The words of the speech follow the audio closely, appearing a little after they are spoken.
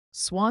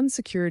Swann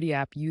Security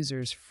app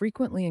users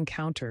frequently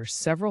encounter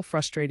several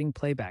frustrating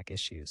playback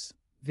issues.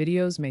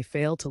 Videos may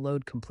fail to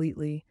load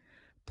completely,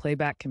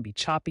 playback can be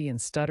choppy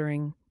and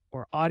stuttering,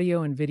 or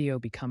audio and video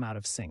become out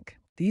of sync.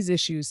 These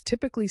issues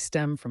typically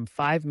stem from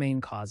five main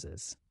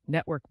causes: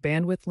 network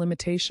bandwidth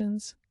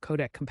limitations,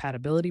 codec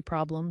compatibility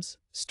problems,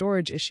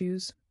 storage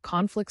issues,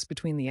 conflicts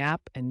between the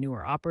app and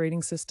newer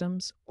operating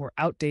systems, or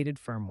outdated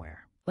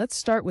firmware. Let's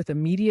start with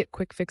immediate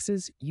quick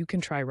fixes you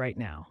can try right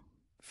now.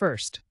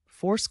 First,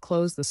 force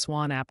close the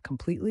Swann app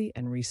completely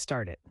and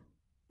restart it.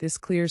 This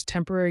clears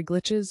temporary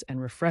glitches and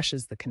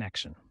refreshes the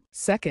connection.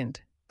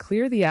 Second,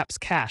 clear the app's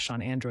cache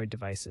on Android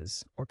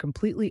devices, or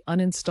completely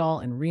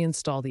uninstall and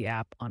reinstall the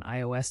app on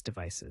iOS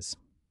devices.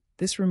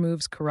 This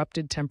removes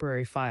corrupted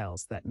temporary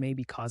files that may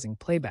be causing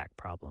playback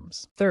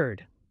problems.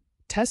 Third,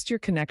 test your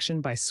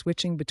connection by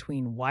switching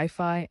between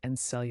Wi-Fi and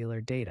cellular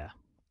data.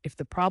 If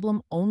the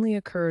problem only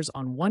occurs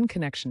on one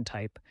connection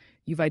type,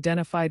 you've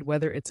identified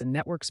whether it's a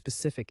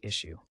network-specific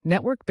issue.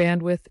 Network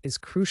bandwidth is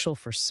crucial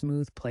for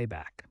smooth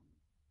playback.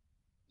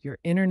 Your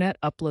internet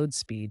upload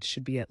speed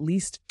should be at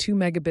least 2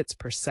 megabits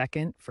per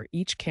second for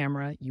each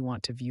camera you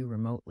want to view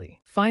remotely.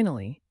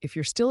 Finally, if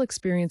you're still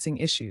experiencing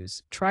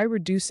issues, try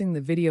reducing the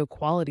video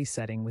quality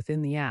setting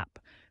within the app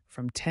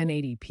from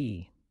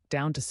 1080p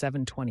down to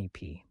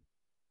 720p.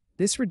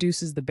 This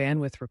reduces the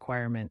bandwidth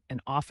requirement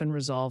and often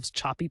resolves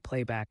choppy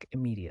playback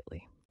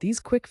immediately. These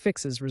quick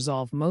fixes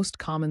resolve most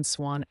common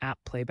Swann app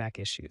playback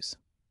issues.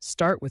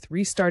 Start with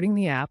restarting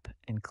the app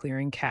and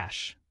clearing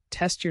cache.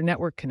 Test your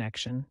network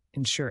connection,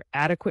 ensure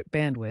adequate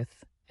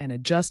bandwidth, and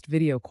adjust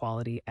video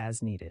quality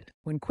as needed.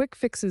 When quick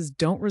fixes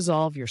don't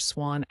resolve your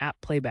Swann app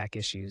playback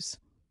issues,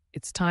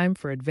 it's time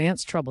for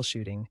advanced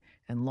troubleshooting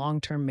and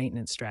long-term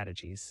maintenance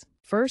strategies.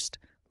 First,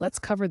 let's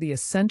cover the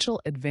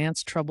essential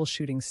advanced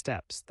troubleshooting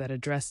steps that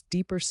address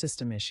deeper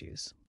system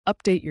issues.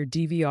 Update your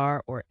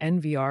DVR or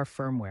NVR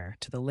firmware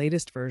to the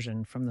latest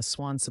version from the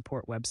Swann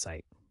support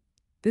website.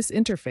 This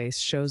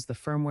interface shows the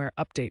firmware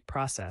update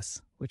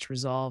process, which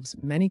resolves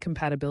many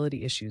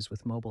compatibility issues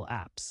with mobile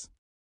apps.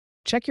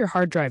 Check your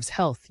hard drive's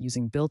health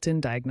using built-in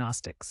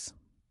diagnostics.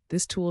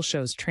 This tool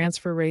shows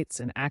transfer rates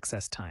and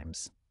access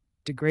times.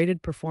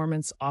 Degraded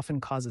performance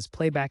often causes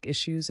playback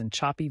issues and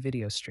choppy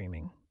video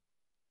streaming.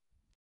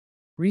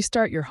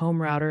 Restart your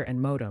home router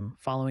and modem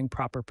following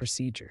proper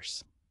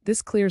procedures.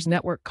 This clears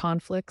network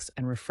conflicts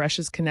and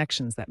refreshes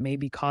connections that may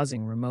be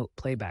causing remote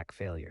playback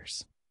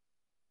failures.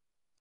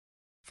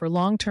 For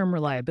long-term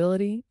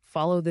reliability,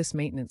 follow this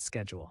maintenance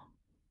schedule: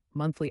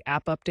 monthly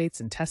app updates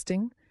and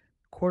testing,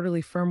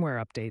 quarterly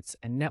firmware updates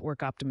and network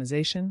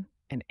optimization,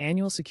 and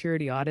annual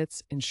security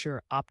audits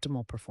ensure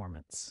optimal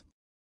performance.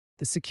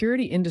 The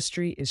security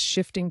industry is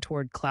shifting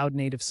toward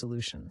cloud-native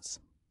solutions.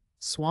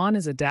 Swann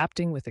is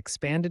adapting with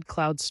expanded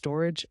cloud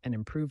storage and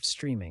improved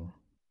streaming.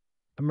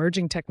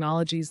 Emerging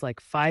technologies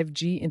like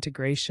 5G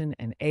integration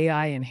and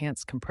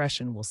AI-enhanced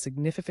compression will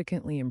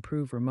significantly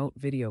improve remote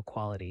video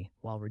quality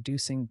while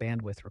reducing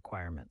bandwidth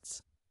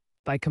requirements.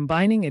 By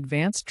combining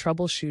advanced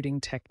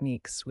troubleshooting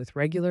techniques with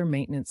regular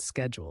maintenance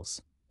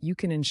schedules, you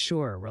can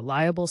ensure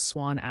reliable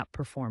Swann app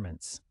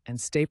performance and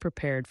stay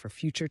prepared for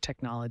future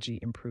technology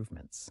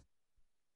improvements.